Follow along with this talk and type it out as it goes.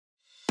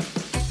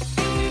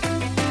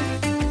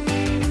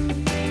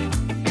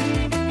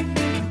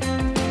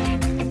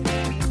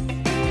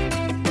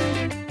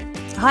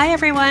Hi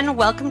everyone,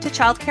 welcome to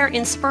Childcare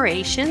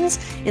Inspirations,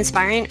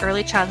 inspiring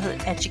early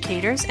childhood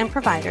educators and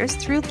providers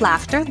through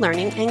laughter,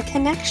 learning, and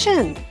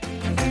connection.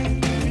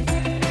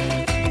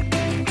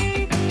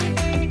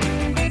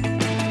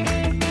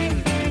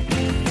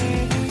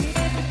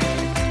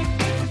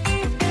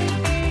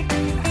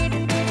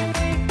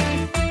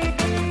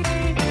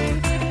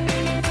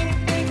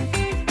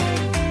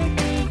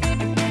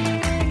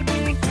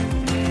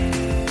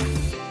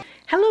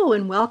 Hello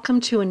and welcome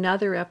to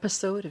another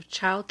episode of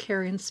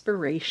Childcare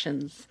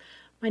Inspirations.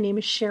 My name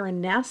is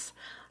Sharon Ness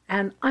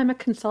and I'm a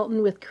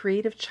consultant with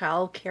Creative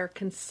Childcare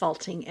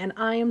Consulting, and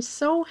I am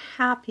so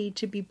happy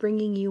to be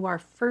bringing you our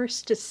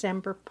first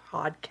December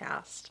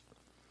podcast.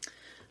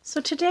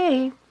 So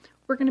today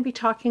we're going to be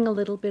talking a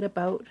little bit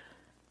about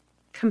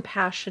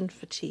compassion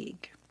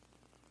fatigue.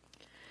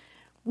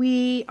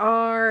 We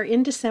are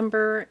in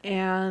December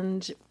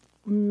and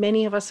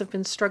many of us have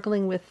been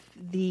struggling with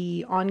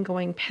the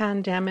ongoing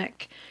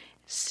pandemic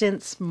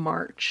since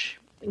March.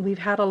 We've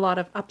had a lot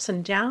of ups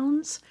and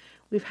downs.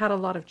 We've had a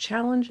lot of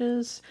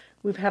challenges.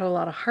 We've had a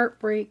lot of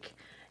heartbreak.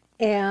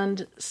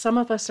 And some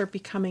of us are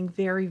becoming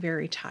very,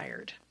 very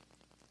tired.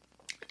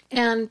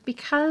 And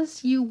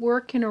because you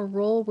work in a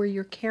role where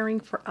you're caring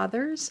for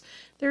others,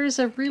 there is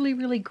a really,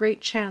 really great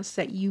chance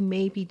that you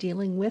may be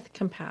dealing with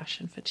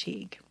compassion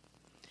fatigue.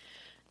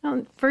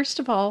 Now, first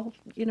of all,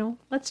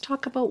 let's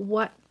talk about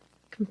what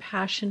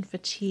compassion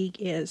fatigue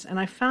is. And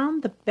I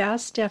found the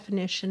best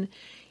definition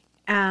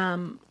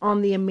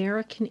on the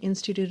American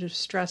Institute of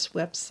Stress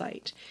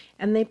website.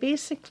 And they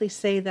basically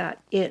say that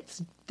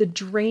it's the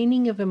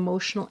draining of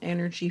emotional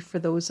energy for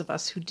those of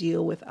us who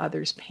deal with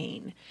others'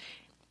 pain.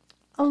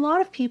 A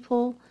lot of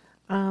people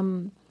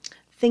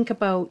think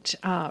about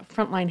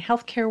frontline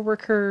healthcare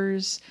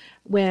workers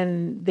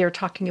when they're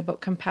talking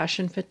about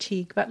compassion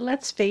fatigue. But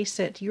let's face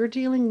it, you're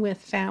dealing with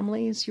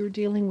families, you're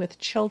dealing with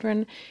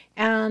children,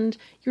 and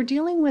you're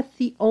dealing with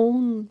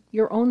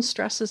your own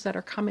stresses that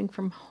are coming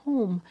from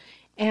home.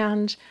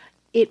 And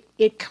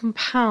it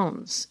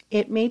compounds.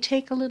 It may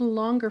take a little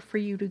longer for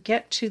you to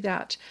get to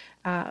that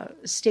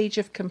stage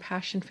of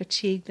compassion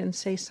fatigue than,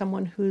 say,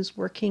 someone who's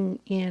working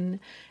in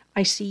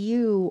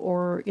ICU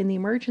or in the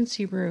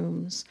emergency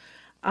rooms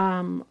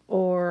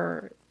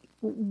or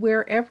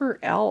wherever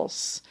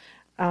else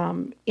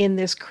in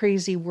this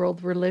crazy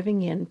world we're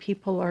living in.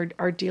 People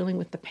are dealing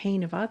with the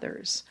pain of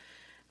others.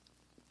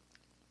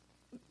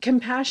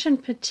 Compassion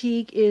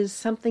fatigue is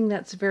something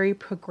that's very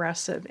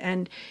progressive,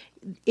 and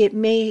you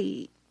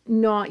may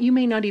not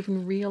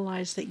even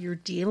realize that you're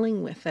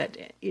dealing with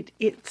it.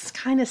 It's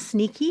kind of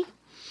sneaky,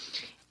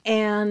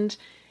 and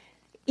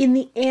in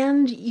the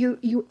end,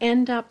 you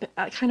end up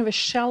kind of a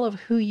shell of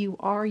who you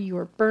are. You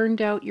are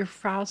burned out, you're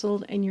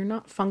frazzled, and you're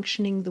not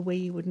functioning the way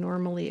you would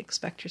normally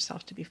expect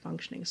yourself to be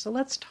functioning. So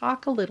let's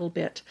talk a little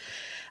bit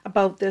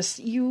about this.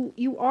 You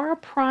are a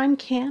prime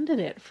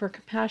candidate for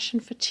compassion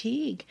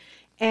fatigue,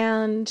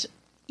 and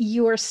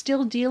you are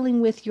still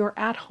dealing with your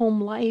at-home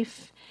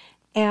life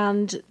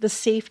and the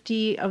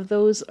safety of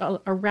those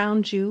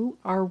around you.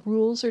 Our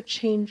rules are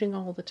changing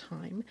all the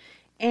time.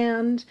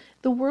 And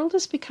the world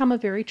has become a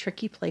very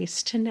tricky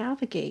place to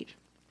navigate.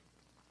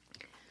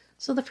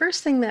 So the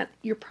first thing that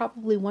you're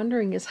probably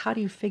wondering is, how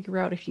do you figure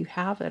out if you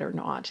have it or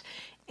not?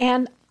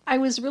 And I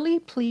was really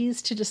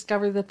pleased to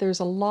discover that there's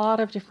a lot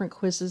of different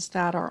quizzes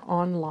that are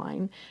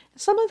online.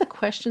 Some of the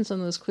questions on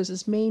those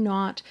quizzes may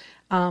not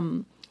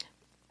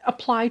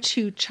apply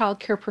to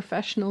childcare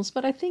professionals,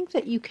 but I think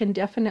that you can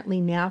definitely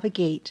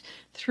navigate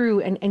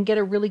through and get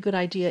a really good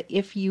idea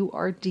if you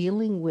are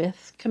dealing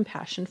with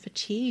compassion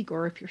fatigue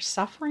or if you're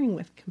suffering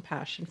with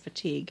compassion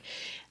fatigue.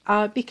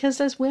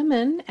 Because as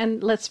women,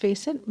 and let's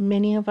face it,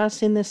 many of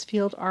us in this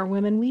field are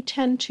women, we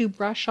tend to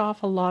brush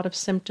off a lot of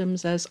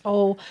symptoms as,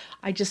 oh,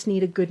 I just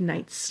need a good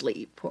night's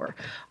sleep, or,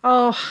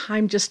 oh,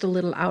 I'm just a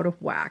little out of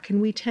whack.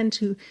 And we tend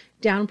to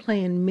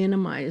downplay and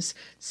minimize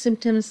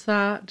symptoms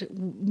that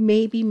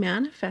may be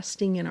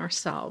manifesting in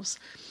ourselves.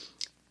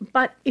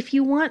 But if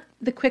you want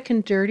the quick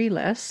and dirty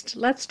list,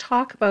 let's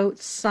talk about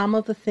some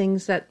of the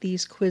things that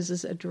these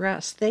quizzes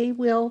address. They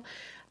will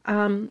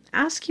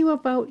ask you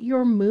about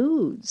your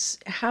moods.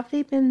 Have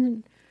they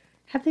been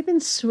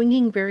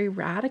swinging very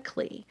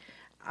radically?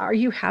 Are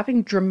you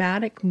having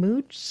dramatic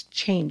mood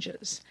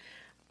changes?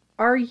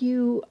 Are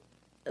you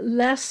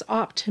less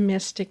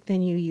optimistic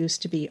than you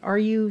used to be? Are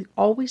you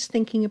always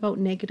thinking about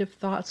negative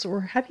thoughts,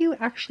 or have you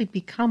actually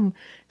become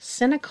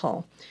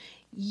cynical?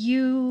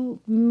 You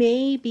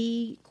may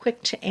be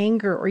quick to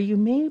anger, or you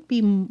may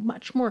be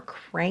much more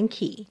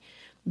cranky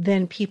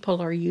than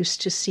people are used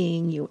to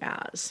seeing you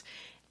as.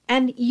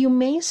 And you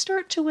may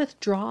start to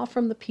withdraw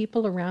from the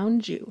people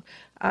around you.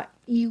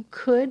 You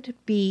could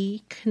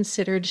be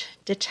considered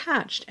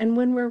detached. And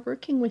when we're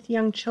working with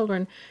young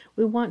children,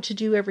 we want to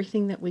do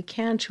everything that we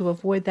can to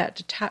avoid that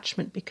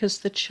detachment, because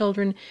the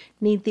children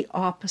need the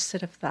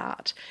opposite of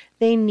that.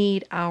 They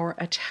need our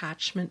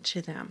attachment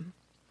to them.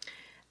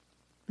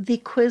 The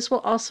quiz will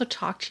also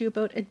talk to you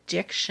about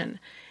addiction.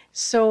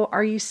 So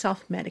are you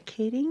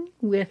self-medicating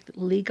with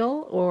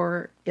legal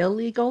or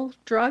illegal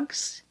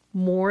drugs?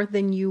 more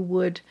than you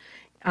would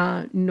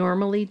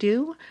normally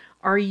do?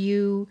 Are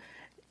you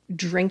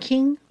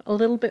drinking a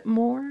little bit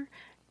more?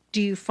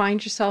 Do you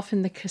find yourself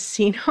in the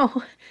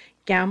casino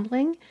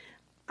gambling?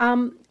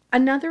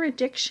 Another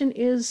addiction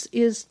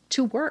is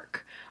to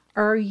work.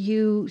 Are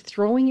you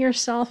throwing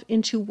yourself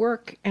into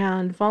work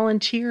and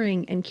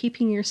volunteering and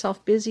keeping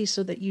yourself busy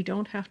so that you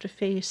don't have to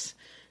face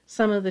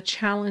some of the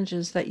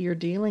challenges that you're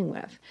dealing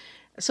with?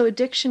 So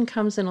addiction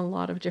comes in a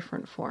lot of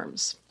different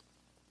forms.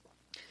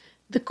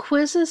 The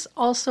quizzes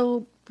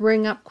also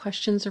bring up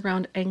questions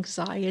around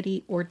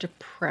anxiety or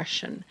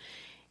depression.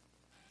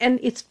 And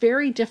it's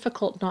very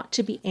difficult not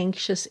to be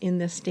anxious in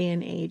this day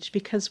and age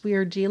because we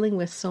are dealing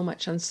with so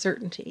much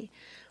uncertainty.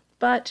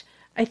 But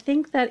I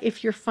think that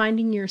if you're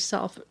finding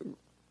yourself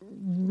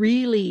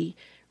really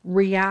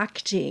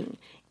reacting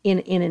in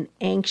an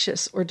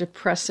anxious or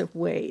depressive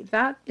way,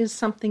 that is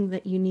something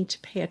that you need to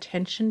pay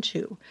attention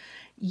to.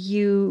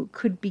 You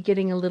could be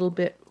getting a little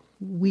bit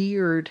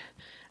weird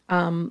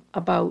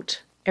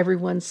about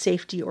everyone's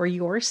safety or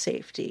your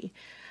safety.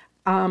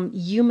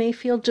 You may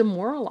feel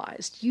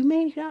demoralized. You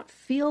may not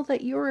feel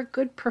that you're a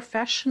good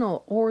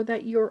professional or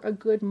that you're a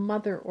good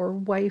mother or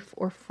wife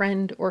or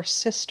friend or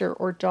sister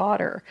or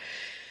daughter.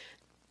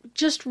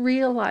 Just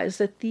realize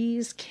that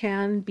these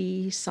can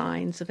be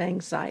signs of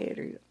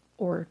anxiety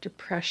or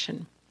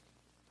depression.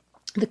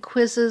 The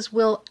quizzes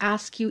will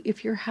ask you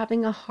if you're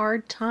having a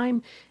hard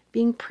time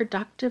being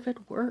productive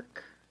at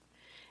work.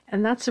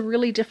 And that's a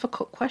really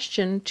difficult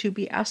question to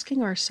be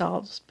asking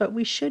ourselves, but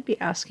we should be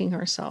asking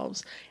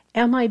ourselves,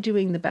 am I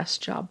doing the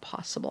best job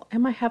possible?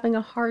 Am I having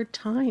a hard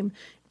time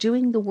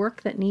doing the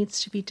work that needs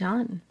to be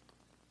done?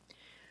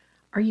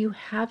 Are you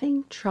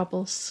having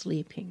trouble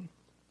sleeping?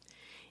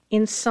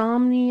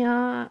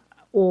 Insomnia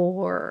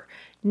or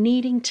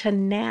needing to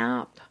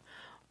nap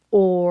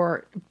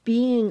or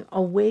being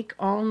awake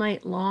all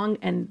night long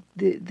and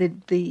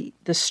the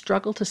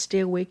struggle to stay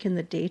awake in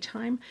the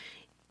daytime.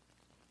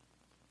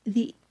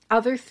 The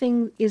other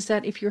thing is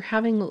that if you're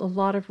having a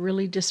lot of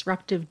really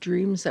disruptive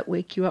dreams that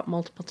wake you up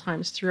multiple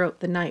times throughout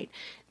the night,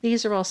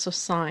 these are also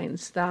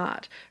signs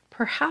that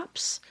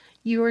perhaps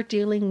you are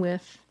dealing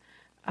with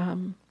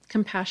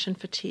compassion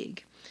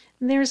fatigue.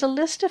 And there's a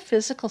list of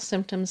physical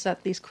symptoms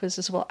that these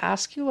quizzes will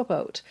ask you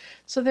about.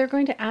 So they're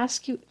going to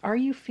ask you, are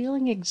you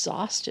feeling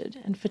exhausted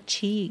and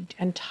fatigued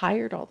and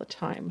tired all the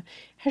time?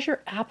 Has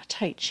your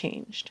appetite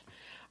changed?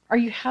 Are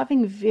you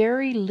having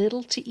very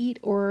little to eat,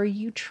 or are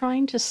you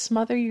trying to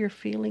smother your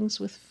feelings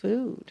with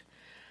food?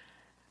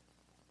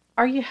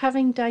 Are you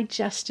having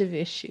digestive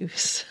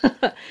issues?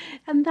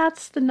 And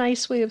that's the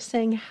nice way of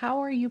saying, how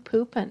are you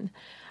pooping?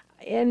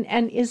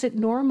 And is it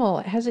normal?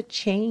 Has it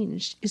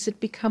changed? Is it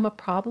become a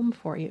problem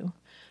for you?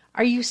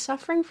 Are you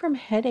suffering from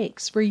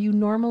headaches where you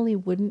normally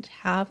wouldn't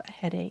have a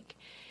headache?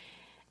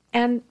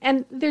 And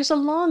there's a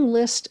long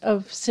list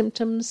of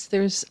symptoms.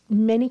 There's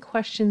many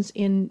questions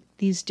in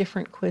these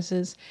different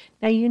quizzes.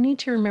 Now you need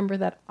to remember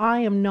that I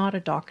am not a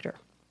doctor,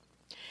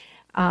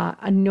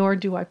 nor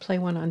do I play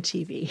one on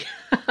TV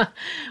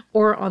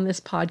or on this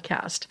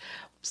podcast.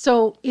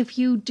 So if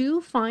you do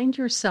find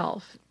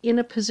yourself in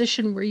a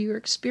position where you're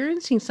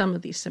experiencing some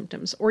of these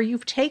symptoms, or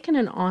you've taken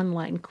an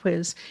online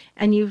quiz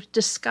and you've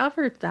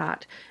discovered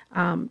that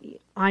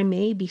I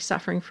may be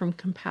suffering from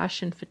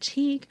compassion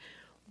fatigue,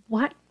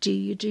 what do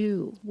you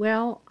do?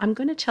 Well, I'm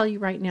going to tell you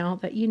right now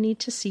that you need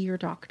to see your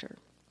doctor.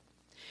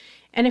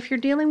 And if you're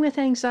dealing with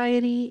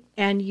anxiety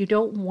and you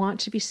don't want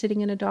to be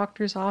sitting in a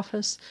doctor's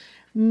office,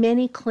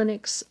 many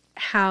clinics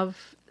have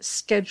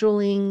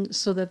scheduling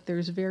so that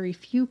there's very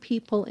few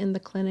people in the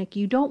clinic.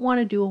 You don't want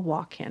to do a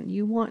walk-in.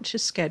 You want to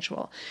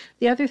schedule.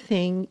 The other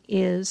thing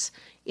is,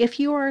 if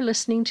you are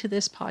listening to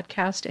this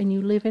podcast and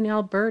you live in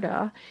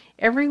Alberta,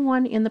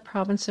 everyone in the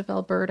province of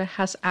Alberta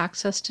has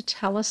access to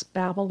TELUS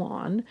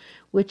Babylon,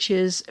 which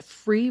is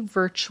free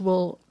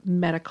virtual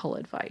medical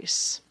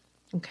advice.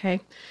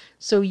 Okay,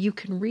 so you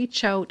can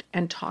reach out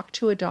and talk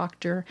to a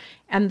doctor,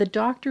 and the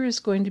doctor is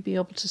going to be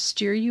able to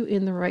steer you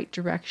in the right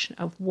direction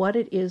of what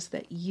it is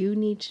that you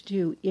need to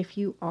do if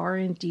you are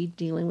indeed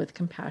dealing with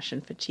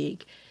compassion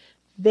fatigue.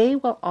 They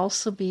will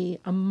also be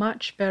a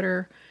much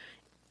better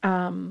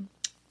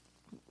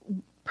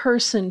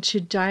person to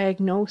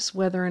diagnose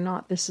whether or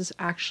not this is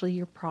actually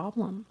your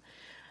problem.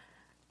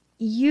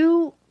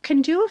 You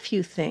can do a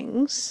few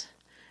things.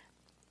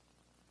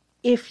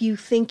 If you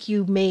think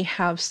you may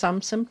have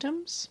some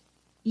symptoms,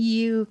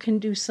 you can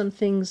do some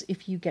things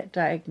if you get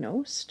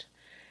diagnosed.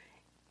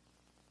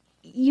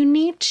 You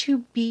need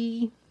to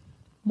be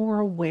more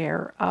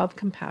aware of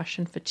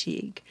compassion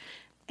fatigue.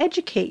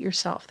 Educate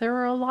yourself. There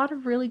are a lot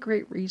of really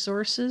great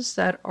resources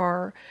that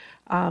are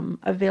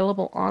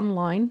available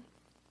online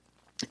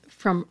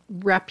from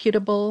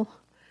reputable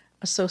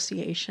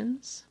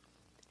associations.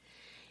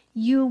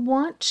 You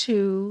want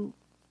to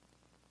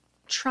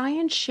try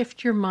and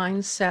shift your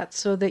mindset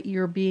so that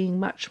you're being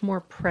much more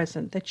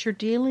present, that you're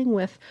dealing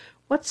with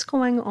what's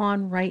going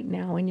on right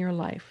now in your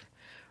life,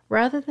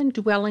 rather than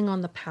dwelling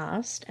on the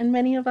past. And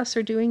many of us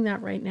are doing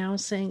that right now,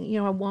 saying,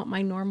 I want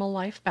my normal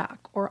life back,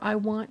 or I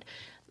want,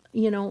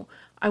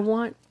 I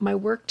want my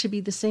work to be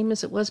the same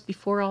as it was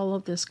before all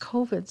of this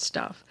COVID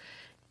stuff.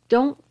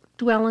 Don't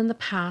dwell in the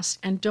past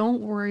and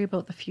don't worry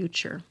about the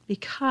future,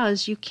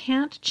 because you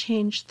can't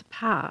change the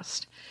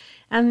past.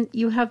 And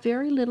you have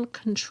very little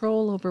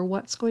control over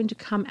what's going to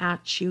come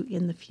at you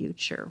in the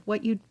future.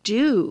 What you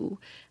do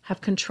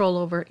have control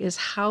over is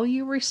how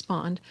you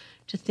respond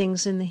to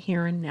things in the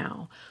here and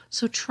now.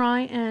 So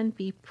try and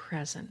be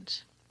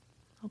present.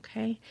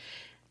 Okay?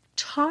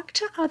 Talk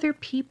to other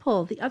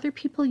people, the other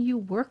people you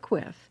work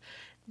with.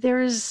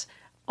 There's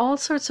all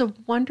sorts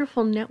of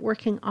wonderful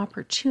networking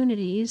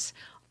opportunities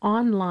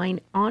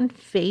online on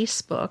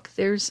Facebook.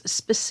 There's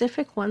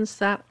specific ones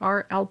that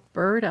are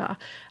Alberta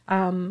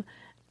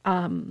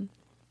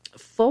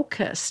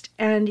focused,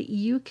 and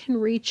you can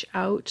reach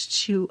out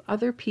to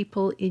other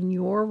people in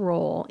your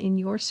role, in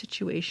your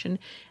situation,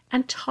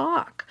 and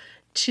talk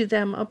to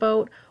them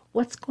about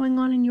what's going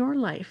on in your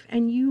life.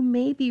 And you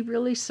may be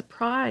really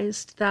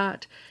surprised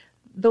that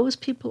those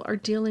people are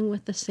dealing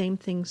with the same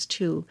things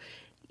too.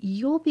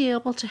 You'll be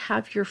able to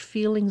have your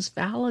feelings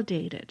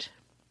validated,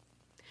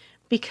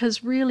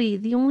 because really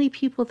the only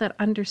people that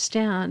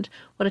understand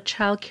what a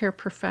childcare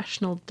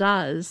professional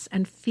does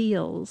and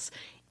feels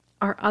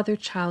are other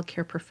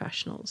childcare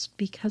professionals,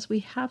 because we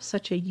have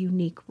such a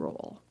unique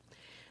role.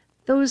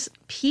 Those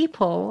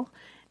people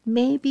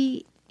may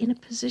be in a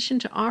position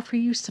to offer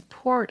you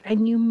support,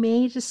 and you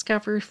may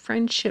discover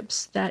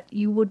friendships that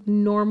you would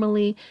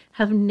normally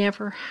have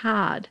never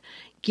had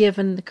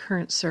given the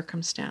current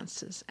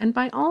circumstances. And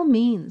by all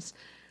means,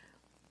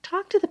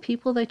 talk to the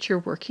people that you're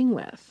working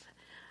with.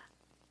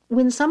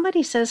 When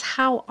somebody says,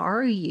 "How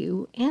are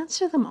you?"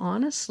 answer them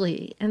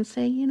honestly and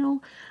say,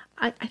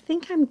 I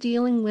think I'm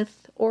dealing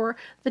with, or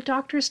the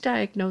doctor's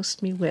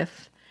diagnosed me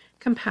with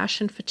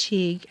compassion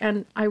fatigue,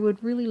 and I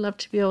would really love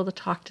to be able to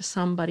talk to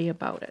somebody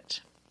about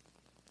it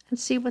and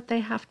see what they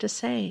have to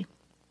say.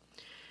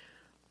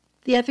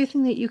 The other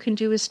thing that you can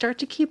do is start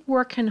to keep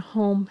work and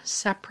home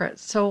separate.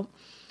 So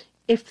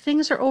if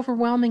things are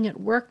overwhelming at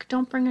work,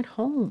 don't bring it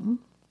home.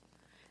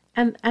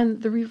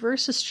 And the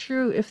reverse is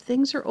true. If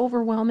things are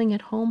overwhelming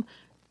at home,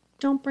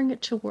 don't bring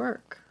it to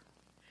work.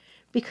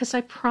 Because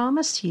I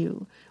promise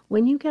you,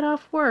 when you get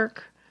off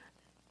work,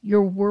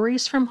 your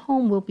worries from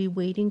home will be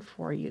waiting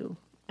for you.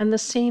 And the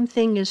same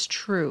thing is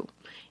true.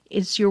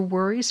 Is your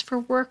worries for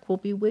work will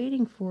be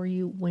waiting for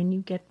you when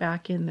you get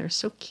back in there.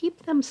 So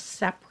keep them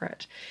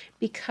separate,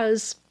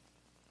 because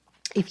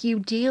if you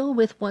deal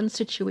with one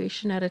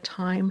situation at a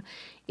time,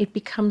 it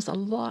becomes a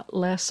lot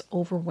less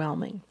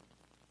overwhelming.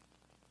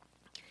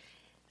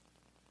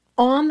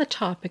 On the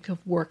topic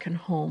of work and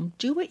home,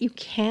 do what you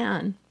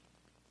can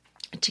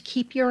to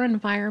keep your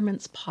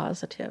environments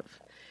positive.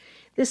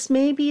 This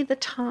may be the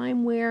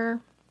time where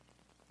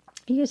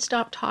you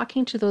stop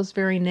talking to those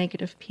very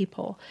negative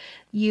people.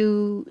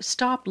 You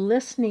stop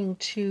listening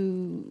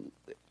to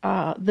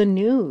the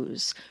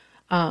news.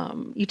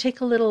 You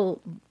take a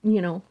little,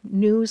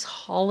 news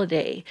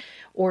holiday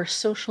or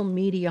social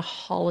media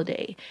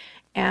holiday,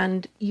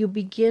 and you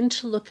begin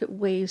to look at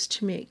ways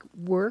to make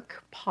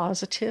work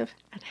positive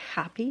and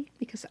happy,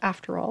 because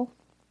after all,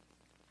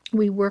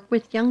 we work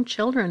with young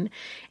children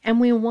and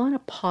we want a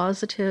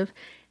positive,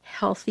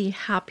 healthy,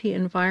 happy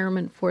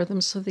environment for them,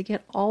 so they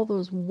get all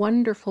those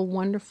wonderful,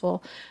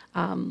 wonderful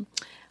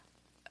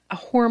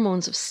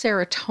hormones of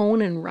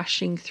serotonin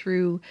rushing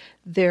through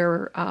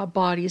their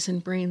bodies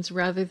and brains,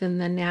 rather than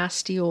the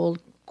nasty old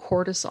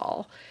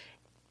cortisol.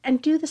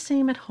 And do the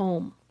same at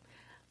home.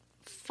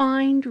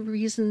 Find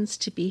reasons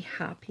to be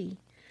happy.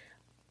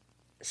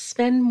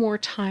 Spend more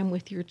time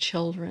with your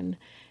children.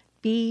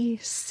 Be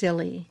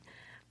silly.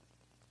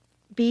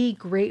 Be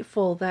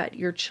grateful that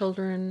your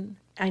children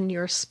and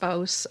your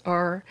spouse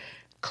are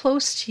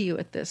close to you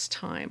at this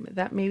time,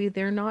 that maybe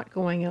they're not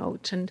going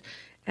out and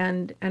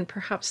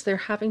perhaps they're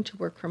having to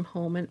work from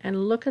home,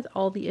 and look at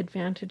all the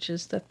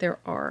advantages that there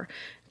are,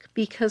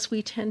 because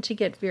we tend to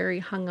get very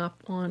hung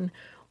up on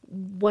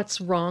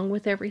what's wrong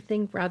with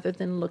everything rather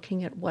than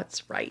looking at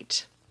what's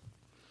right.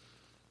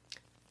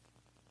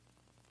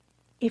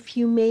 If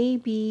you may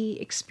be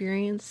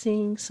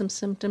experiencing some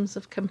symptoms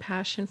of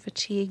compassion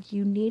fatigue,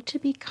 you need to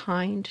be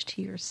kind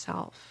to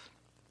yourself.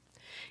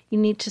 You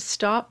need to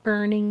stop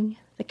burning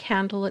the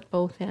candle at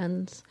both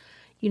ends.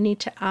 You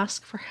need to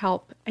ask for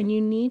help, and you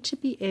need to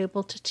be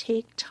able to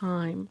take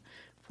time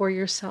for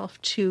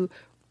yourself to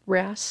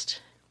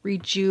rest,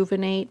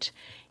 rejuvenate.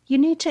 You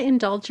need to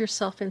indulge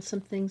yourself in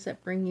some things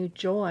that bring you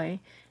joy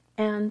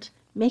and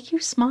make you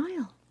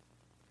smile.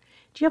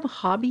 Do you have a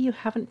hobby you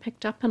haven't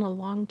picked up in a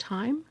long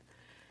time?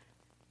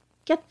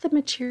 Get the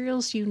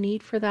materials you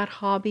need for that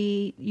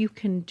hobby. You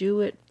can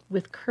do it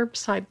with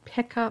curbside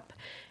pickup.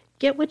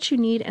 Get what you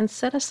need and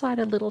set aside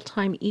a little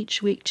time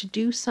each week to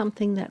do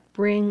something that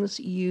brings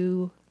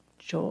you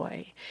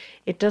joy.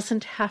 It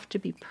doesn't have to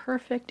be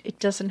perfect. It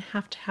doesn't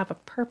have to have a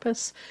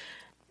purpose,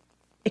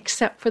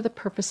 except for the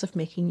purpose of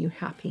making you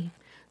happy.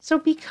 So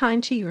be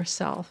kind to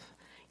yourself.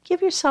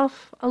 Give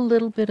yourself a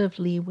little bit of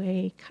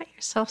leeway. Cut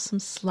yourself some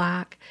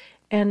slack,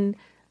 and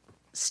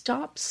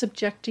stop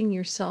subjecting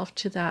yourself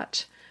to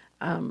that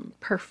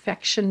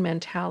perfection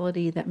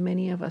mentality that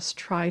many of us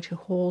try to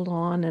hold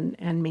on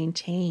and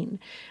maintain.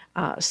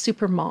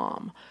 Super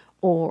mom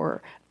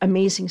or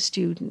amazing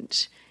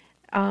student.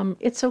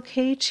 It's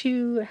okay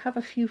to have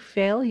a few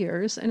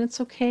failures, and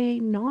it's okay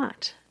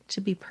not to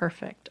be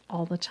perfect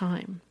all the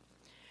time.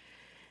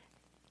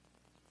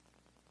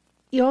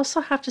 You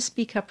also have to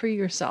speak up for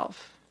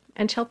yourself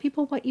and tell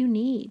people what you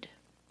need.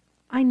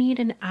 I need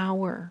an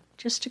hour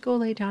just to go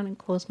lay down and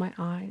close my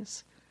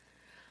eyes.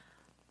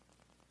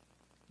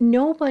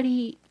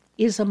 Nobody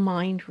is a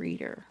mind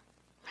reader.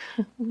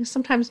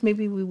 Sometimes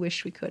maybe we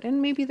wish we could,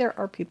 and maybe there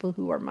are people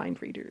who are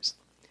mind readers.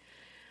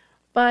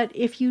 But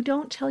if you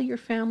don't tell your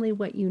family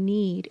what you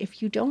need,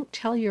 if you don't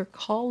tell your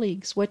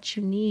colleagues what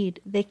you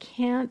need, they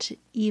can't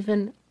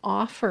even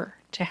offer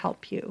to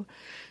help you.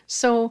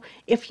 So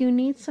if you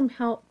need some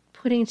help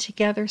putting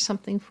together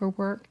something for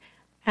work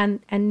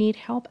and need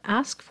help,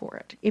 ask for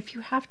it. If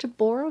you have to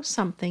borrow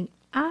something,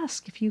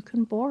 ask if you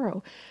can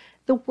borrow.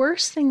 The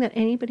worst thing that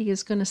anybody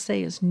is going to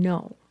say is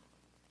no.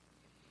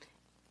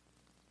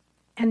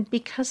 And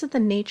because of the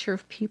nature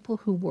of people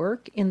who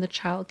work in the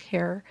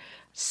childcare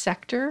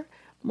sector,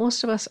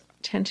 most of us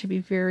tend to be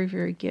very,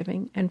 very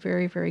giving and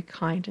very, very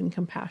kind and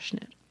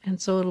compassionate.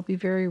 And so it'll be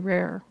very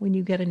rare when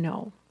you get a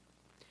no.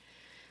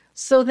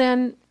 So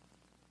then,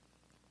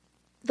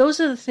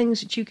 those are the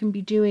things that you can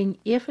be doing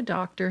if a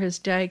doctor has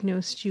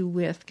diagnosed you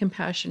with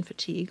compassion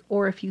fatigue,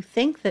 or if you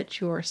think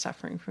that you're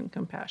suffering from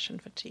compassion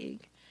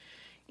fatigue,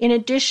 in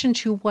addition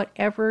to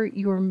whatever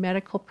your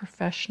medical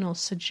professional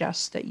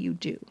suggests that you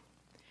do.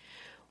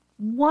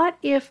 What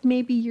if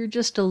maybe you're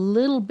just a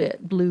little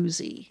bit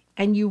bluesy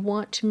and you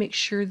want to make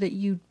sure that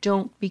you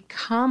don't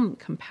become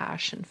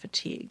compassion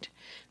fatigued?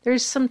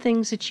 There's some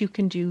things that you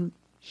can do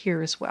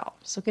here as well.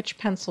 So get your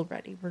pencil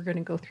ready. We're going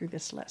to go through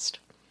this list.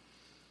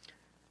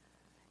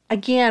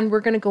 Again,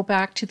 we're going to go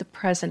back to the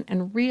present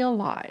and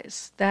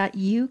realize that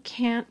you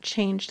can't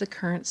change the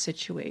current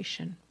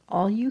situation.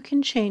 All you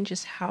can change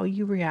is how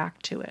you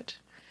react to it.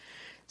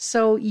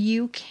 So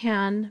you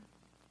can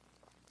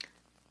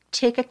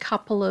take a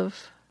couple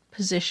of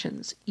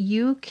positions.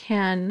 You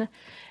can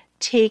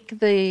take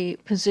the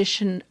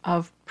position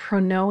of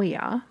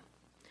pronoia,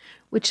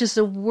 which is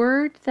a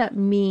word that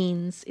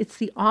means, it's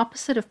the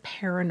opposite of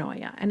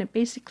paranoia, and it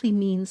basically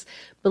means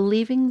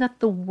believing that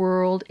the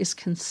world is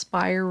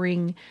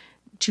conspiring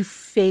to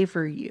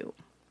favor you.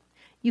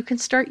 You can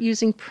start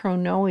using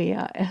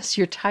pronoia as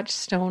your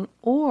touchstone,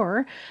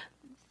 or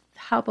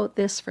how about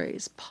this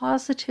phrase,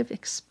 positive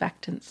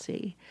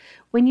expectancy.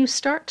 When you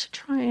start to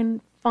try and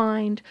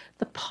find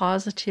the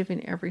positive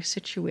in every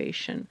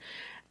situation,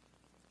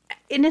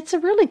 and it's a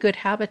really good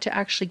habit to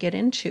actually get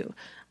into.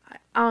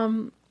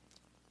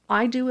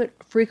 I do it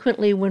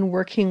frequently when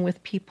working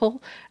with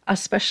people,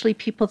 especially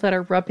people that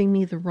are rubbing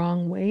me the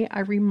wrong way. I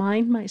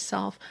remind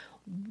myself,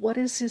 what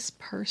is this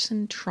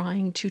person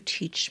trying to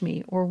teach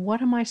me? Or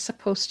what am I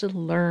supposed to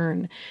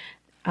learn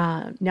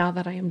now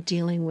that I am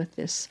dealing with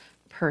this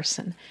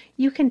person?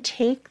 You can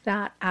take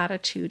that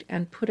attitude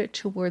and put it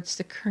towards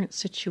the current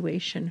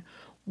situation.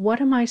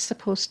 What am I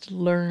supposed to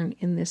learn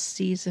in this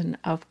season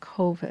of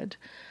COVID?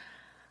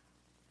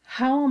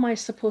 How am I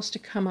supposed to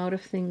come out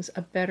of things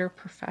a better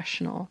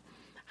professional?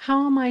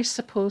 How am I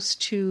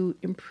supposed to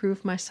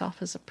improve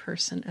myself as a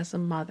person, as a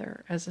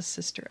mother, as a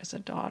sister, as a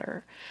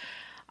daughter?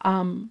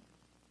 And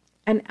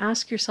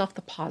ask yourself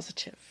the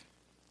positive.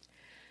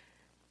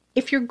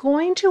 If you're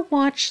going to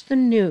watch the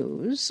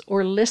news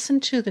or listen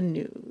to the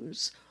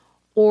news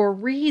or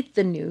read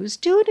the news,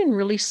 do it in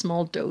really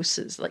small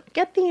doses. Like,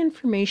 get the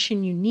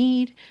information you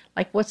need,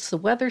 like what's the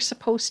weather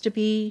supposed to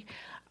be,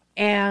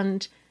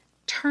 and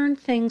turn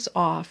things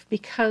off,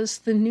 because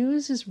the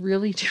news is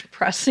really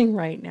depressing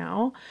right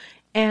now.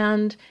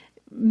 And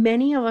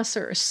many of us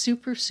are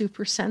super,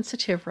 super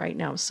sensitive right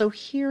now. So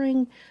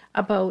hearing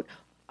about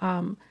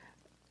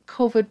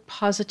COVID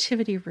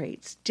positivity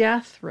rates,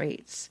 death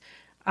rates,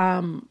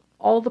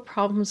 all the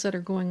problems that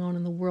are going on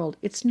in the world,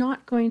 it's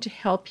not going to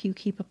help you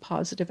keep a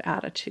positive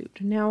attitude.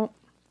 Now,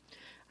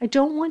 I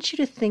don't want you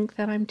to think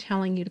that I'm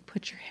telling you to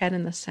put your head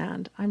in the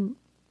sand.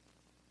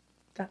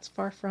 That's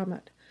far from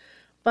it.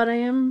 But I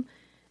am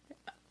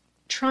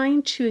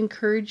trying to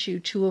encourage you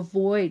to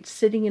avoid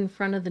sitting in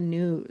front of the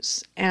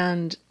news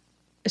and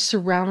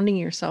surrounding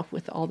yourself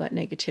with all that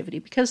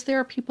negativity, because there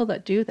are people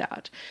that do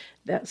that.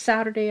 That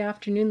Saturday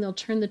afternoon, they'll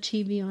turn the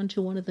TV on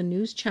to one of the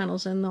news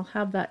channels and they'll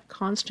have that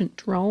constant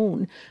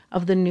drone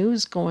of the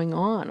news going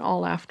on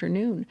all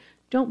afternoon.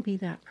 Don't be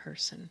that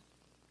person.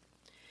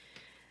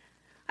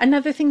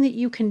 Another thing that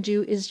you can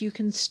do is you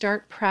can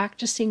start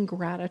practicing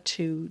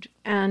gratitude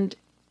and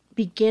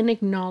begin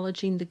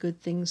acknowledging the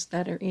good things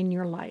that are in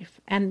your life.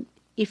 And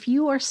if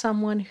you are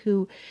someone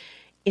who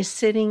is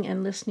sitting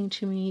and listening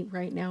to me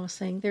right now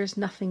saying, there's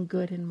nothing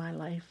good in my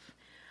life,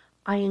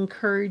 I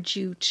encourage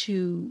you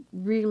to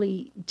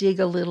really dig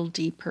a little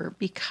deeper,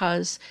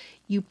 because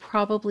you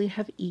probably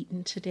have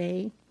eaten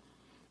today.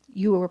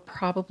 You are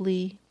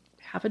probably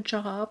have a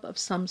job of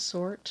some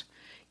sort.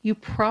 You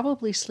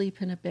probably sleep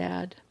in a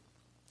bed.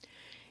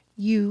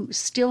 You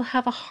still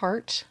have a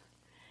heart,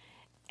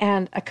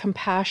 and a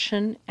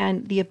compassion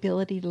and the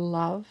ability to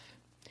love.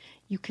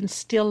 You can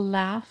still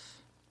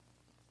laugh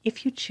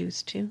if you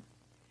choose to.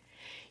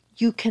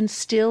 You can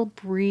still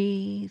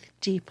breathe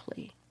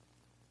deeply.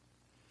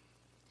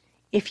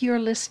 If you're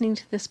listening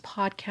to this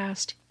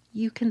podcast,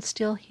 you can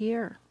still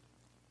hear.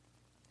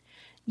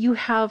 You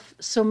have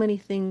so many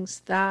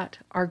things that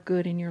are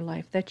good in your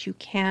life that you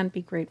can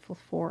be grateful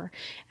for.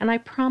 And I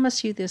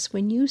promise you this,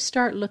 when you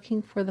start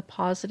looking for the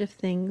positive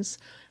things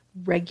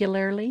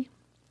regularly,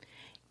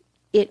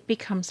 it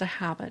becomes a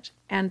habit.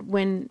 And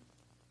when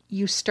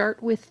you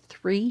start with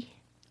 3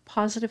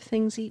 positive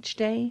things each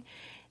day,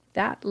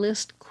 that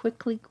list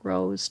quickly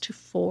grows to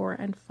 4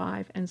 and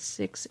 5 and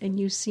 6, and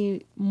you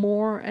see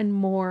more and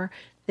more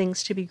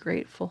things to be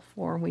grateful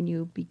for when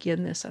you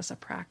begin this as a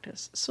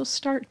practice. So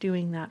start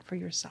doing that for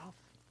yourself.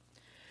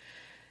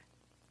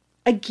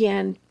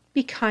 Again,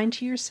 be kind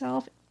to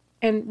yourself,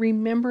 and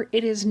remember,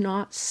 it is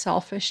not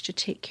selfish to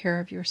take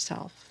care of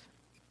yourself.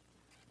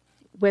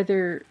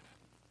 Whether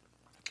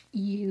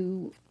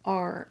you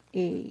are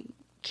a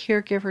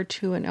caregiver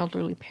to an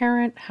elderly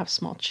parent, have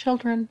small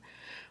children,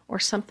 or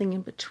something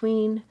in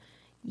between,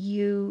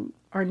 you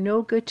are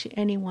no good to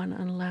anyone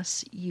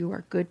unless you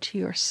are good to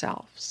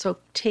yourself. So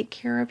take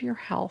care of your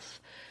health,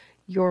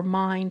 your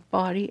mind,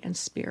 body, and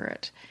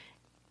spirit,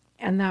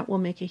 and that will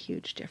make a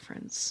huge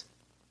difference.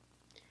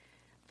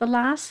 The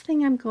last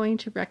thing I'm going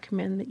to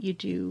recommend that you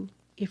do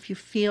if you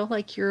feel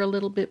like you're a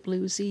little bit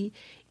bluesy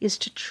is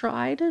to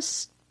try to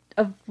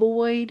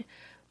avoid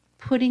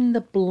putting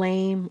the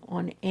blame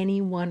on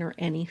anyone or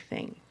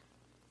anything.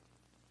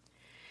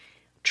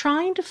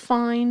 Trying to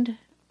find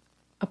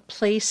a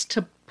place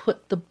to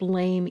put the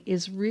blame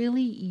is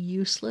really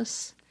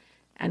useless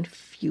and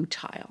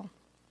futile.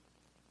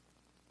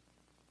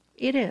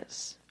 It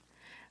is.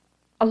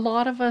 A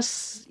lot of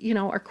us,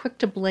 are quick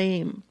to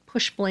blame,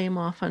 push blame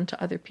off onto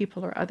other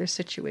people or other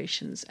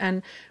situations.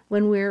 And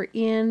when we're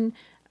in,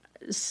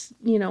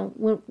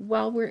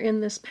 while we're in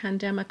this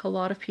pandemic, a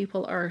lot of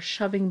people are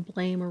shoving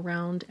blame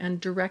around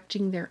and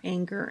directing their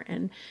anger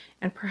and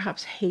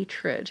perhaps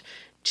hatred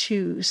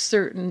to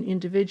certain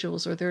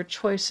individuals or their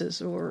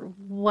choices or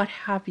what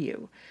have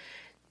you.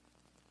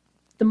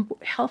 The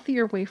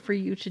healthier way for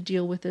you to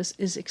deal with this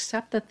is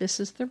accept that this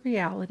is the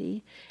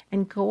reality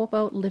and go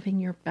about living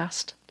your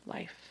best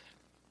life.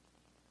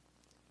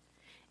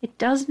 It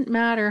doesn't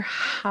matter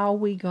how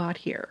we got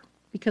here,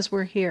 because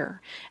we're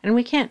here and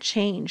we can't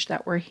change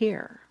that we're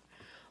here.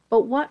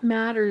 But what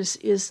matters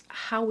is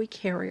how we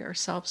carry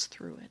ourselves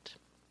through it.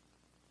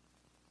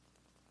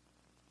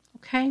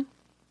 Okay?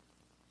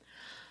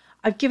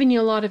 I've given you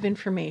a lot of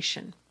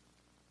information,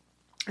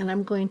 and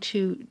I'm going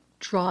to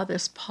draw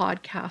this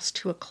podcast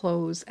to a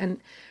close and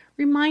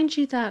remind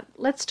you that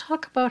let's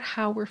talk about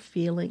how we're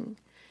feeling,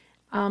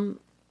 and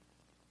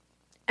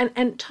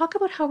talk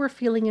about how we're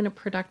feeling in a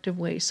productive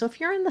way. So if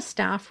you're in the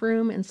staff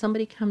room and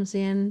somebody comes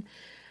in,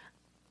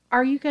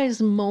 are you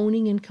guys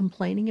moaning and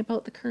complaining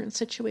about the current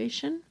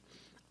situation?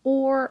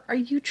 Or are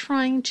you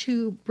trying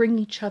to bring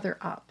each other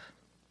up?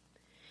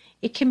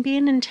 It can be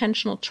an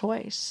intentional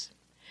choice.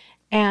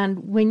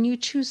 And when you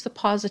choose the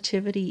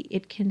positivity,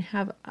 it can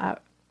have a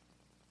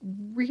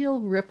real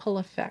ripple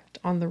effect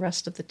on the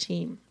rest of the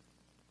team.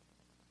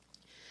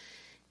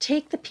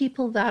 Take the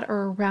people that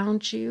are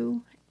around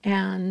you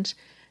and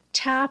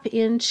tap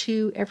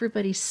into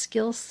everybody's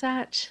skill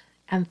set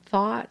and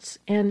thoughts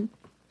and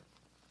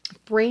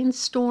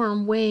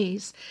brainstorm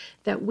ways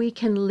that we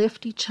can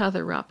lift each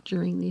other up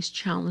during these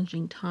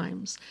challenging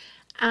times.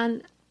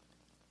 And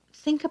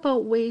think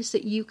about ways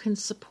that you can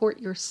support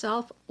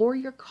yourself or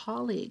your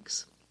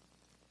colleagues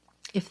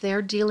if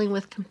they're dealing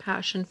with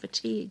compassion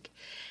fatigue.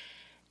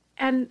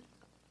 And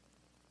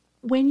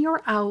when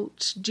you're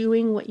out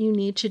doing what you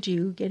need to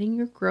do, getting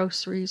your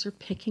groceries or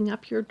picking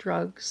up your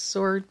drugs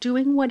or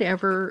doing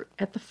whatever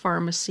at the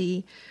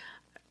pharmacy,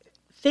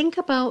 think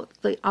about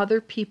the other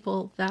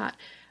people that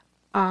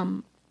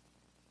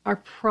are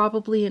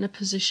probably in a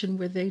position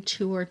where they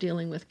too are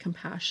dealing with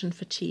compassion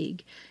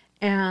fatigue,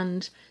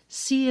 and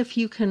see if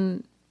you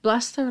can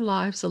bless their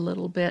lives a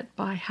little bit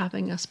by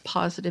having a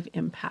positive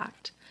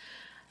impact.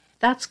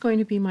 That's going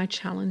to be my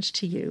challenge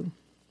to you.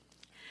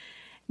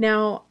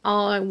 Now,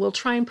 I will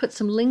try and put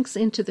some links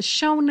into the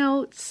show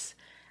notes.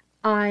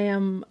 I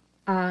am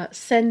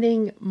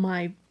sending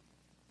my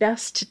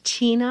best to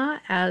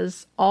Tina.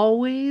 As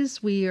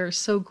always, we are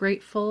so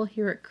grateful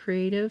here at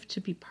Creative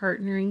to be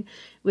partnering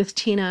with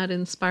Tina at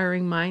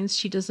Inspiring Minds.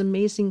 She does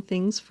amazing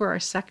things for our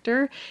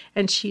sector,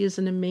 and she is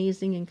an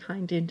amazing and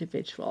kind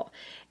individual.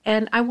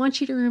 And I want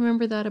you to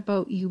remember that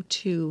about you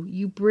too.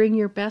 You bring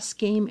your best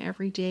game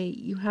every day.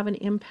 You have an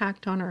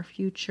impact on our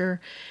future,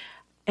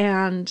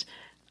 and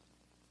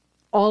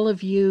all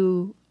of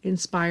you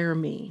inspire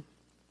me.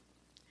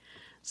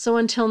 So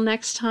until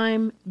next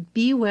time,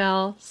 be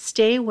well,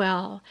 stay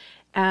well,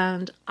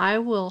 and I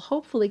will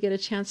hopefully get a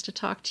chance to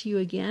talk to you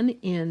again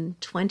in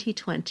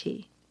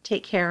 2020.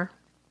 Take care.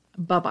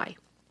 Bye-bye.